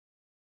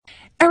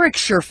Eric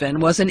Sherfin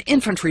was an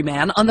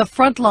infantryman on the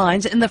front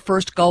lines in the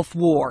First Gulf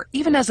War,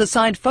 even has a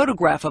signed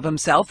photograph of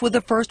himself with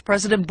the first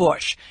President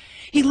Bush.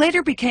 He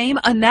later became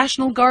a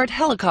National Guard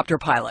helicopter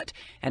pilot,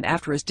 and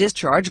after his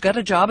discharge got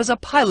a job as a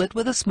pilot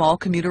with a small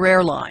commuter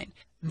airline.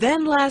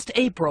 Then last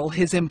April,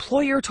 his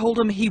employer told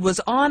him he was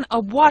on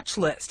a watch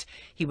list.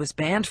 He was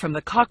banned from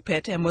the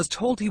cockpit and was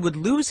told he would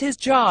lose his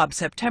job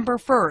September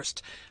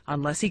 1st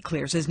unless he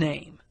clears his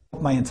name.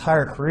 My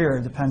entire career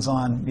depends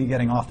on me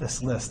getting off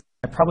this list.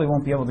 I probably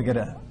won't be able to get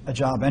a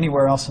job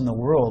anywhere else in the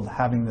world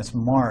having this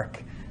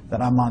mark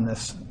that I'm on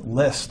this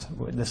list,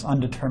 this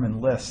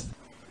undetermined list.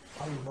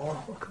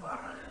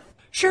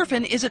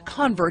 Sherfin is a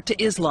convert to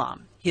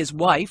Islam. His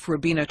wife,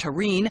 Rubina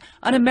Tareen,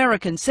 an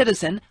American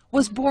citizen,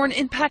 was born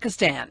in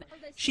Pakistan.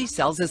 She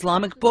sells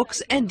Islamic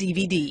books and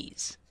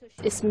DVDs.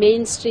 It's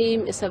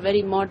mainstream, it's a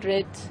very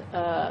moderate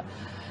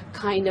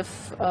kind of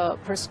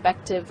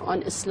perspective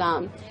on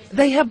Islam.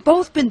 They have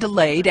both been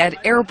delayed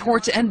at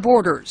airports and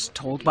borders,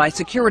 told by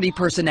security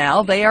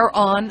personnel they are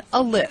on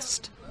a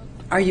list.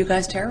 Are you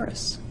guys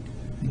terrorists?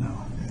 No.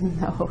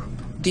 No.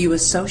 Do you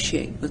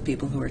associate with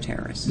people who are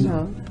terrorists?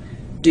 No.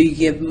 Do you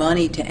give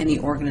money to any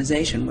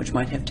organization which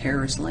might have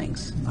terrorist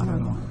links? I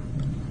don't know.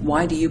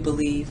 Why do you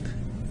believe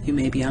you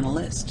may be on a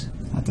list?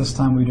 At this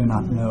time, we do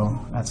not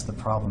know. That's the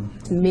problem.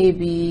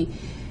 Maybe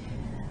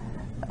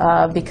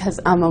because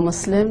I'm a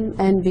Muslim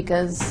and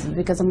because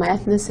of my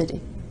ethnicity.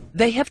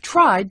 They have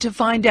tried to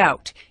find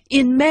out.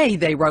 In May,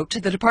 they wrote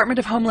to the Department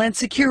of Homeland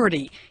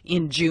Security.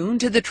 In June,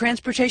 to the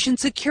Transportation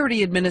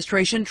Security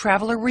Administration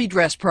Traveler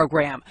Redress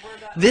Program.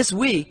 This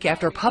week,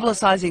 after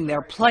publicizing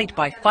their plight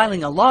by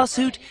filing a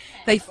lawsuit,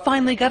 they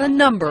finally got a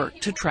number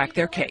to track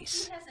their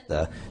case.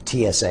 The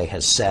TSA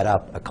has set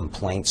up a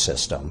complaint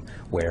system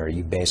where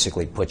you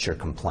basically put your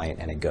complaint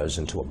and it goes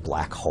into a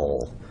black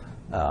hole.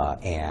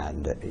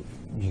 And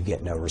you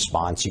get no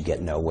response, you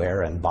get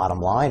nowhere, and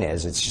bottom line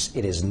is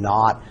it is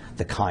not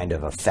the kind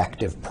of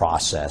effective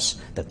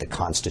process that the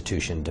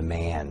Constitution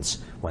demands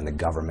when the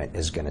government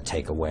is going to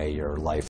take away your life